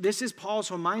is Paul's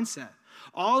whole mindset.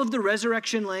 All of the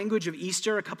resurrection language of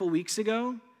Easter a couple weeks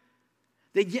ago,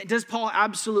 does Paul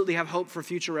absolutely have hope for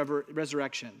future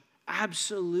resurrection?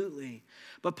 Absolutely.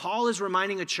 But Paul is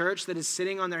reminding a church that is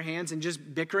sitting on their hands and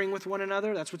just bickering with one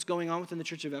another. That's what's going on within the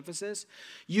church of Ephesus.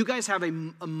 You guys have a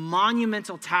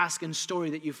monumental task and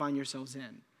story that you find yourselves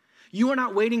in. You are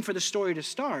not waiting for the story to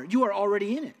start. You are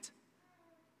already in it.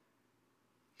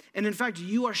 And in fact,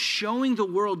 you are showing the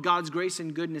world God's grace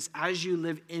and goodness as you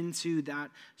live into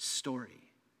that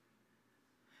story.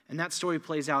 And that story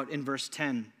plays out in verse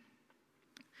 10.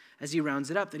 As he rounds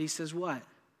it up, that he says what?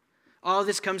 All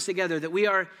this comes together, that we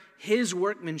are his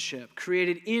workmanship,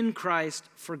 created in Christ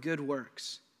for good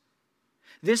works.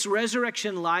 This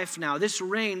resurrection life now, this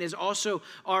reign is also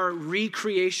our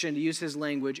recreation, to use his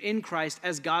language, in Christ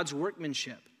as God's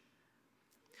workmanship.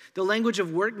 The language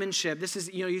of workmanship, this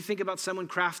is, you think about someone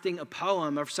crafting a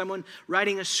poem or someone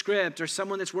writing a script or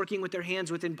someone that's working with their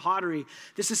hands within pottery.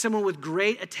 This is someone with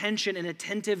great attention and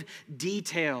attentive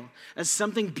detail as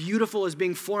something beautiful is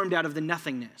being formed out of the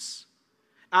nothingness.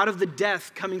 Out of the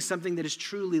death coming something that is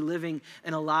truly living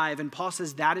and alive. And Paul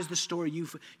says that is the story.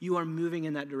 You are moving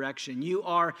in that direction. You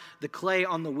are the clay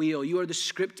on the wheel. You are the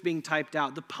script being typed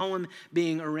out, the poem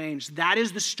being arranged. That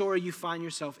is the story you find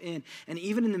yourself in. And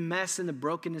even in the mess and the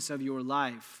brokenness of your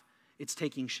life, it's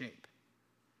taking shape.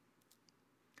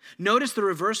 Notice the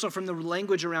reversal from the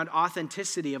language around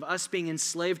authenticity, of us being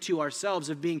enslaved to ourselves,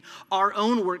 of being our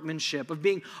own workmanship, of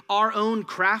being our own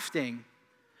crafting.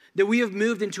 That we have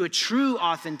moved into a true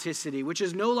authenticity, which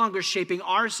is no longer shaping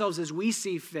ourselves as we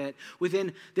see fit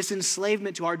within this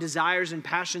enslavement to our desires and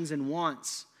passions and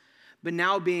wants, but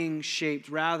now being shaped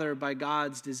rather by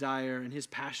God's desire and his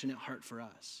passionate heart for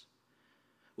us.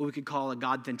 What we could call a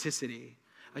God-authenticity,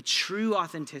 a true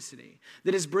authenticity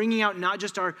that is bringing out not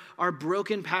just our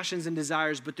broken passions and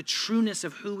desires, but the trueness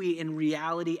of who we in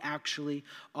reality actually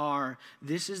are.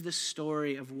 This is the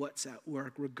story of what's at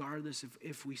work, regardless of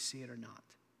if we see it or not.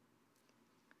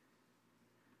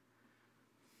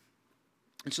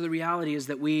 And so the reality is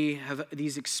that we have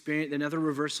these experience, another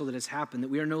reversal that has happened, that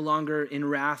we are no longer in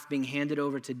wrath being handed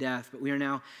over to death, but we are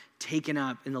now taken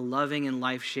up in the loving and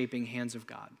life-shaping hands of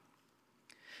God,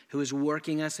 who is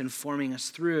working us and forming us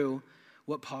through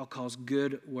what Paul calls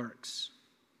good works.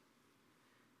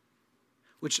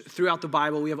 Which throughout the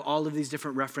Bible, we have all of these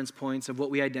different reference points of what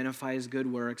we identify as good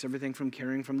works, everything from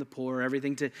caring from the poor,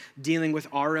 everything to dealing with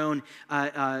our own,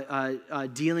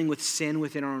 dealing with sin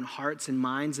within our own hearts and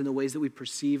minds and the ways that we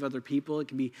perceive other people. It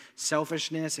can be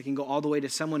selfishness. It can go all the way to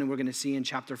someone, and we're going to see in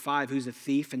chapter 5, who's a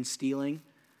thief and stealing.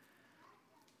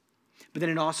 But then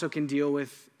it also can deal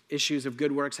with issues of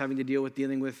good works having to deal with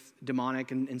dealing with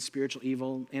demonic and spiritual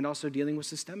evil, and also dealing with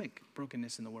systemic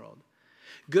brokenness in the world.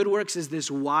 Good works is this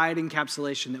wide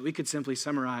encapsulation that we could simply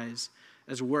summarize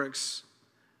as works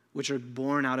which are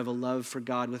born out of a love for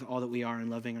God with all that we are and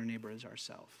loving our neighbor as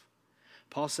ourselves.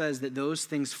 Paul says that those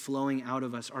things flowing out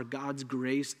of us are God's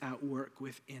grace at work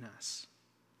within us.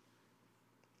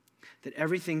 That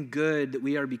everything good that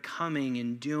we are becoming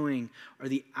and doing are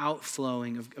the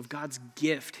outflowing of God's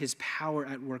gift, his power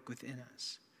at work within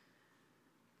us.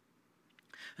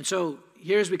 And so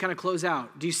here as we kind of close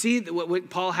out, do you see what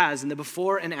Paul has in the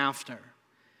before and after?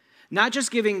 Not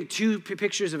just giving two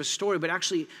pictures of a story, but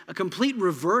actually a complete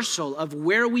reversal of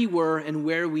where we were and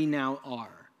where we now are.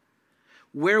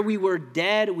 Where we were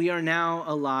dead, we are now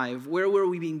alive. Where were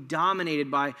we being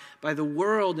dominated by the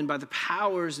world and by the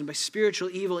powers and by spiritual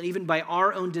evil and even by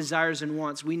our own desires and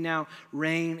wants, we now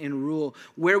reign and rule.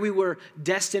 Where we were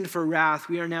destined for wrath,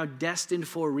 we are now destined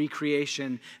for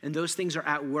recreation, and those things are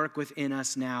at work within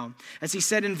us now. As he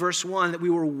said in verse 1, that we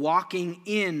were walking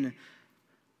in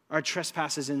our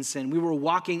trespasses and sin. We were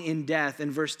walking in death.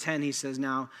 In verse 10, he says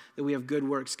now that we have good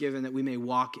works given that we may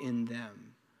walk in them.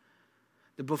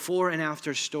 The before and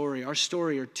after story, our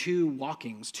story are two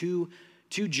walkings, two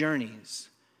journeys,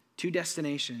 two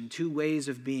destinations, two ways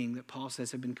of being that Paul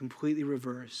says have been completely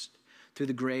reversed through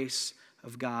the grace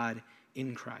of God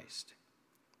in Christ.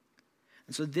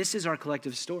 And so this is our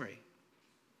collective story.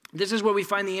 This is where we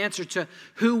find the answer to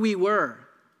who we were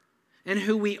and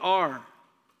who we are.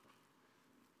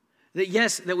 That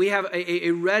yes, that we have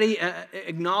a ready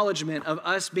acknowledgement of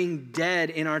us being dead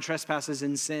in our trespasses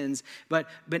and sins, but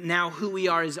now who we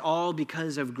are is all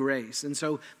because of grace. And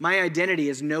so my identity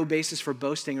is no basis for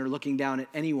boasting or looking down at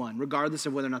anyone, regardless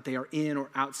of whether or not they are in or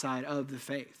outside of the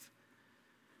faith.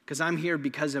 Because I'm here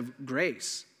because of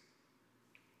grace.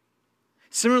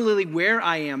 Similarly, where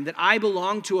I am, that I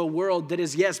belong to a world that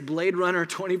is, yes, Blade Runner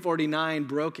 2049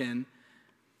 broken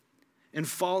and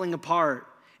falling apart,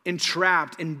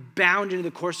 entrapped and bound into the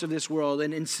course of this world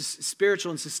and in spiritual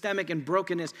and systemic and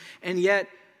brokenness. And yet,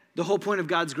 the whole point of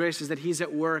God's grace is that he's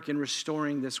at work in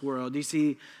restoring this world. You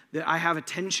see that I have a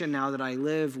tension now that I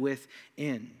live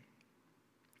within.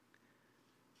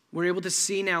 We're able to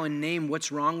see now and name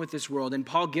what's wrong with this world. And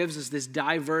Paul gives us this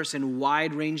diverse and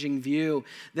wide-ranging view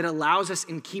that allows us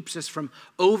and keeps us from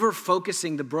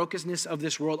over-focusing the brokenness of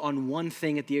this world on one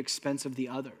thing at the expense of the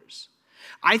others.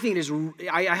 I think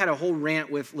I had a whole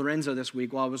rant with Lorenzo this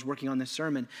week while I was working on this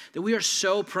sermon, that we are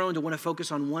so prone to want to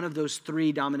focus on one of those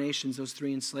three dominations, those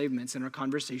three enslavements in our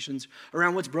conversations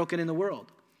around what's broken in the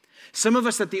world. Some of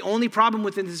us, that the only problem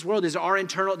within this world is our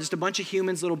internal, just a bunch of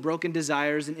humans' little broken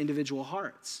desires and individual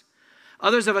hearts.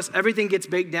 Others of us, everything gets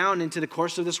baked down into the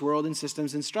course of this world and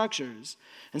systems and structures.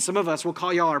 And some of us, we'll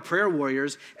call y'all our prayer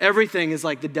warriors, everything is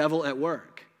like the devil at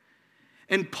work.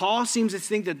 And Paul seems to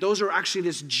think that those are actually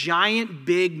this giant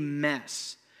big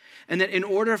mess. And that in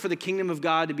order for the kingdom of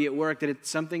God to be at work, that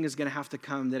something is going to have to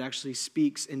come that actually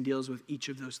speaks and deals with each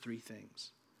of those three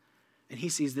things. And he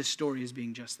sees this story as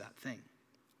being just that thing.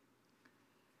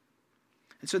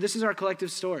 And so this is our collective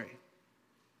story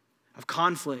of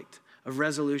conflict, of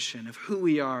resolution, of who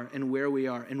we are and where we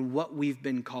are and what we've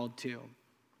been called to.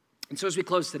 And so as we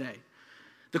close today,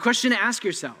 the question to ask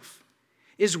yourself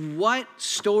is, what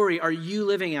story are you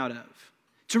living out of?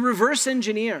 To reverse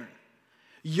engineer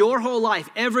your whole life,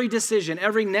 every decision,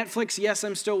 every Netflix, yes,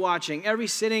 I'm still watching, every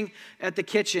sitting at the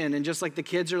kitchen and just like the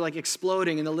kids are like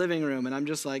exploding in the living room and I'm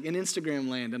just like in Instagram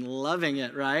land and loving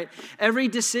it, right? Every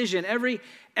decision,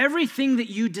 everything that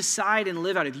you decide and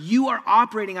live out of, you are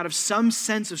operating out of some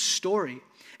sense of story.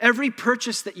 Every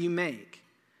purchase that you make.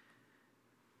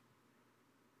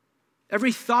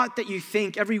 Every thought that you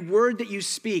think, every word that you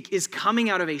speak is coming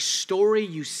out of a story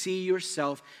you see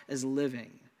yourself as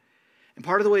living. And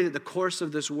part of the way that the course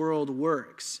of this world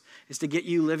works is to get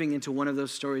you living into one of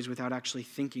those stories without actually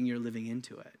thinking you're living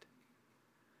into it.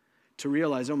 To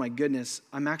realize, oh my goodness,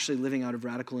 I'm actually living out of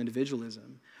radical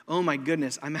individualism. Oh my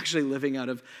goodness, I'm actually living out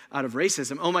of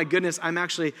racism. Oh my goodness, I'm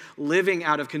actually living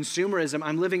out of consumerism.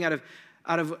 I'm living out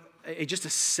of just a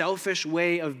selfish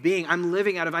way of being. I'm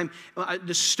living out of,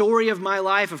 the story of my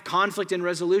life of conflict and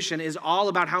resolution is all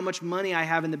about how much money I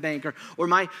have in the bank or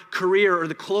my career or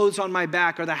the clothes on my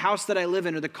back or the house that I live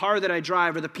in or the car that I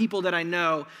drive or the people that I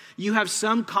know. You have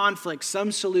some conflict,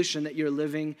 some solution that you're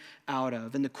living out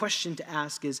of. And the question to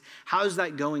ask is, how's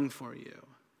that going for you?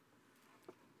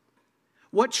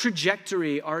 What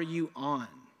trajectory are you on?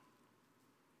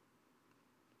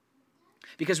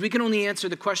 Because we can only answer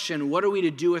the question, what are we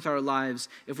to do with our lives,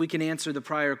 if we can answer the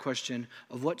prior question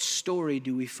of what story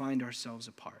do we find ourselves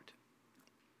a part?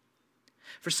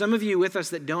 For some of you with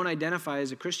us that don't identify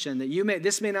as a Christian, that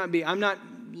this may not be, I'm not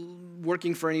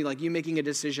working for any, like you making a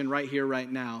decision right here,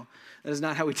 right now. That is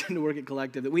not how we tend to work at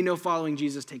Collective. That we know following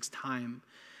Jesus takes time,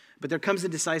 but there comes a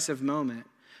decisive moment.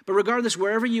 But regardless,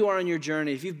 wherever you are on your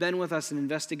journey, if you've been with us in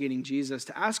investigating Jesus,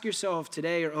 to ask yourself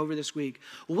today or over this week,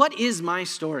 what is my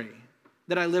story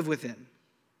that I live within?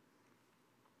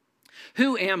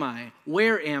 Who am I?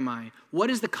 Where am I? What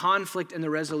is the conflict and the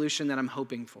resolution that I'm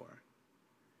hoping for?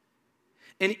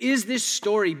 And is this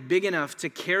story big enough to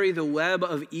carry the web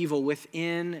of evil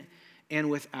within and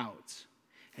without?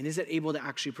 And is it able to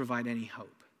actually provide any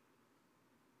hope?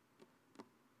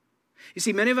 You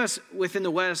see, many of us within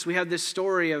the West, we have this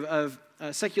story of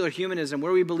secular humanism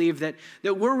where we believe that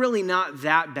we're really not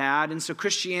that bad, and so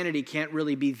Christianity can't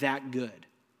really be that good.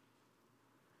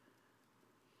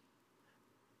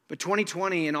 But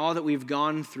 2020 and all that we've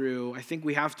gone through, I think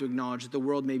we have to acknowledge that the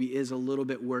world maybe is a little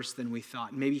bit worse than we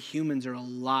thought. Maybe humans are a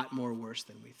lot more worse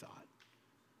than we thought.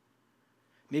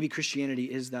 Maybe Christianity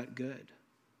is that good.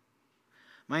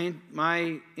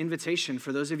 My invitation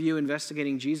for those of you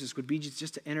investigating Jesus would be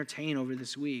just to entertain over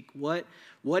this week. What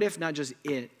if not just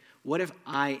it? What if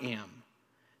I am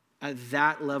at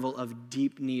that level of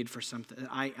deep need for something?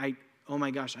 Oh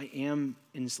my gosh, I am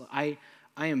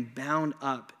bound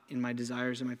up in my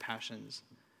desires and my passions.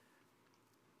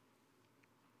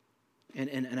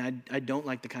 And I don't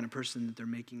like the kind of person that they're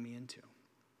making me into.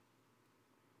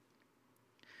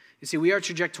 You see, we are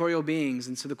trajectorial beings,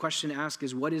 and so the question to ask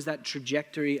is, what is that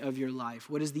trajectory of your life?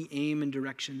 What is the aim and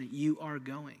direction that you are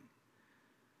going?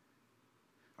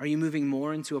 Are you moving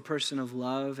more into a person of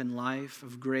love and life,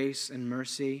 of grace and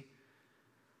mercy,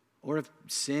 or of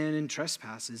sin and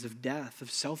trespasses, of death, of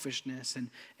selfishness,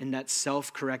 and that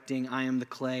self-correcting, I am the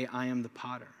clay, I am the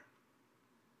potter?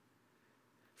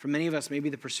 For many of us,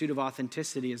 maybe the pursuit of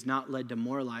authenticity has not led to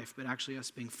more life, but actually us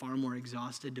being far more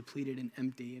exhausted, depleted, and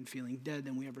empty, and feeling dead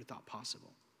than we ever thought possible.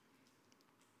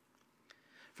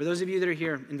 For those of you that are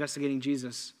here investigating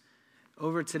Jesus,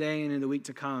 over today and in the week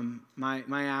to come, my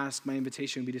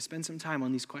invitation would be to spend some time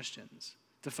on these questions,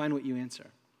 to find what you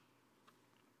answer.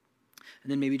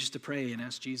 And then maybe just to pray and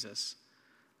ask Jesus,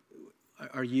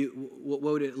 what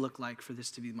would it look like for this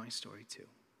to be my story too?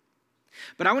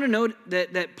 But I want to note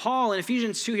that Paul in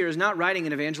Ephesians 2 here is not writing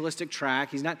an evangelistic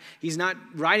tract. He's not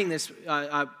writing this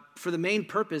for the main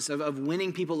purpose of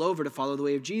winning people over to follow the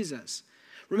way of Jesus.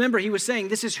 Remember, he was saying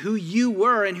this is who you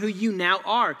were and who you now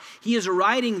are. He is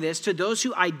writing this to those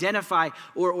who identify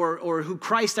or who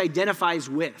Christ identifies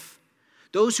with.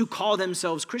 Those who call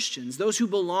themselves Christians, those who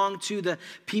belong to the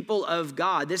people of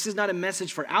God. This is not a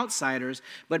message for outsiders,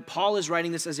 but Paul is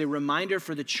writing this as a reminder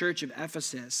for the church of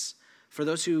Ephesus, for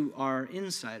those who are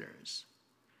insiders.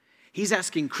 He's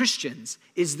asking Christians,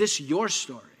 is this your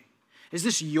story? Is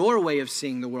this your way of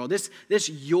seeing the world? This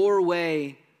your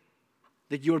way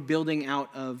that you're building out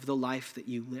of the life that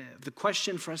you live? The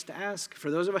question for us to ask,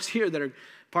 for those of us here that are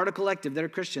part of Collective, that are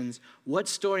Christians, what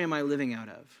story am I living out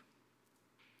of?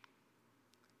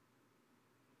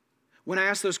 When I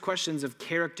ask those questions of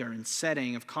character and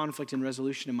setting, of conflict and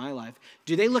resolution in my life,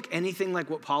 do they look anything like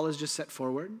what Paul has just set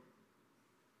forward?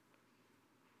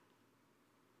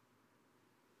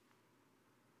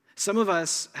 Some of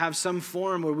us have some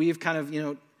form where we've kind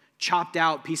of, chopped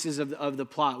out pieces of the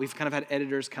plot. We've kind of had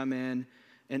editors come in,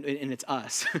 and it's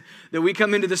us. That we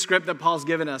come into the script that Paul's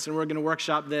given us, and we're going to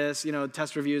workshop this,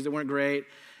 test reviews that weren't great.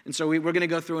 And so we're going to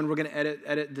go through and we're going to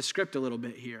edit the script a little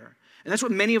bit here. And that's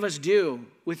what many of us do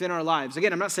within our lives.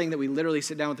 Again, I'm not saying that we literally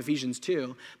sit down with Ephesians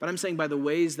 2, but I'm saying by the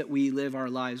ways that we live our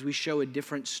lives, we show a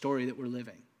different story that we're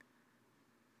living.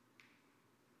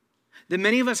 That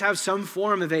many of us have some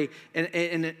form of an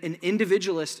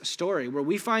individualist story where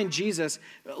we find Jesus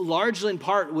largely in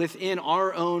part within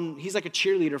our own, he's like a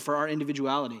cheerleader for our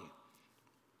individuality,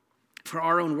 for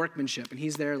our own workmanship. And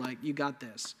he's there like, you got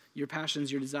this. Your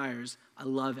passions, your desires, I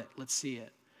love it. Let's see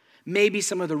it. Maybe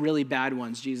some of the really bad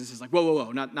ones, Jesus is like,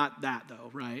 whoa, not that though,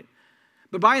 right?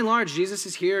 But by and large, Jesus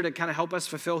is here to kind of help us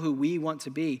fulfill who we want to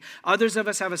be. Others of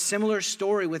us have a similar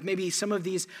story with maybe some of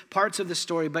these parts of the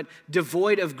story, but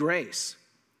devoid of grace.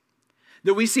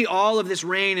 That we see all of this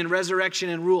reign and resurrection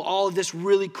and rule, all of this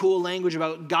really cool language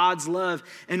about God's love,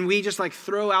 and we just like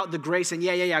throw out the grace and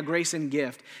grace and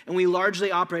gift. And we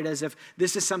largely operate as if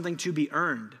this is something to be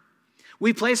earned.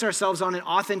 We place ourselves on an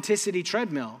authenticity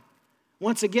treadmill,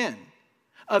 once again,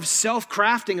 of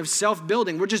self-crafting, of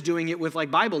self-building. We're just doing it with like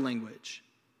Bible language.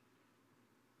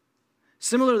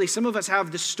 Similarly, some of us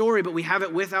have the story, but we have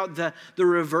it without the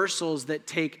reversals that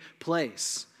take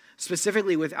place.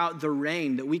 Specifically without the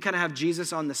reign, that we kind of have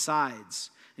Jesus on the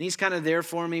sides. And he's kind of there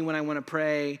for me when I want to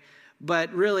pray,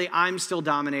 but really I'm still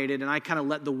dominated, and I kind of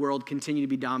let the world continue to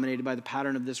be dominated by the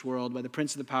pattern of this world, by the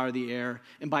prince of the power of the air,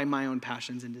 and by my own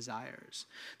passions and desires.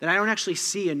 That I don't actually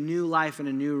see a new life and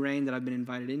a new reign that I've been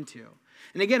invited into.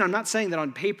 And again, I'm not saying that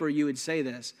on paper you would say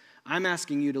this. I'm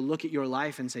asking you to look at your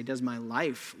life and say, does my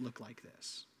life look like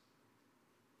this?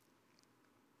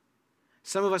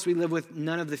 Some of us, we live with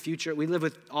none of the future. We live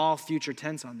with all future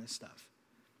tense on this stuff.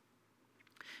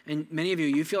 And many of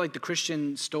you feel like the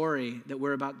Christian story that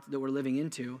we're living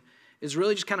into is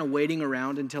really just kind of waiting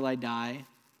around until I die.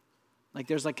 Like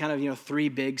there's like kind of, 3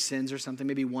 big sins or something,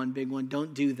 maybe one big one.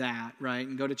 Don't do that, right?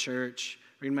 And go to church,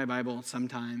 read my Bible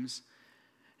sometimes.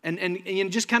 And you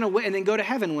just kind of wait and then go to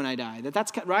heaven when I die.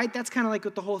 That's right? That's kind of like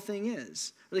what the whole thing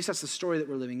is. Or at least that's the story that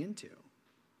we're living into.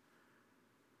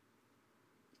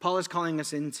 Paul is calling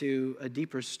us into a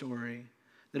deeper story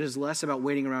that is less about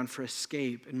waiting around for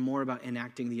escape and more about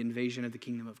enacting the invasion of the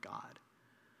kingdom of God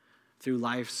through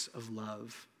lives of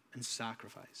love and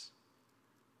sacrifice.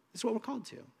 This is what we're called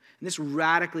to. And this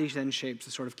radically then shapes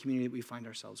the sort of community that we find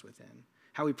ourselves within.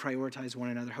 How we prioritize one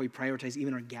another, how we prioritize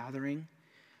even our gathering,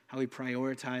 how we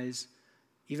prioritize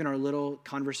even our little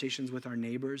conversations with our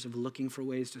neighbors of looking for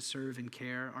ways to serve and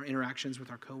care, our interactions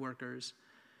with our coworkers.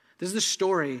 This is the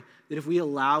story that if we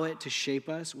allow it to shape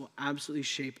us, will absolutely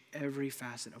shape every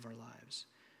facet of our lives.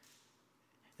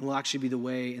 And will actually be the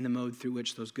way and the mode through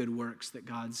which those good works that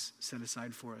God's set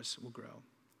aside for us will grow.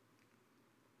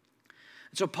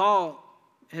 And so Paul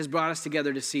has brought us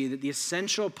together to see that the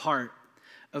essential part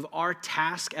of our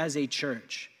task as a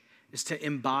church is to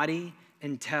embody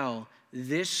and tell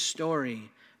this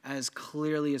story as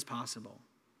clearly as possible,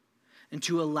 and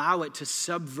to allow it to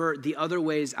subvert the other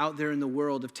ways out there in the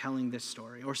world of telling this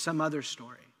story or some other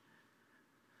story.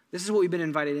 This is what we've been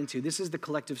invited into. This is the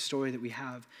collective story that we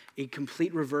have, a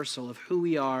complete reversal of who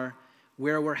we are,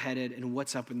 where we're headed, and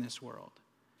what's up in this world.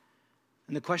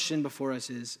 And the question before us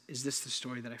is this the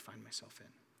story that I find myself in?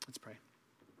 Let's pray.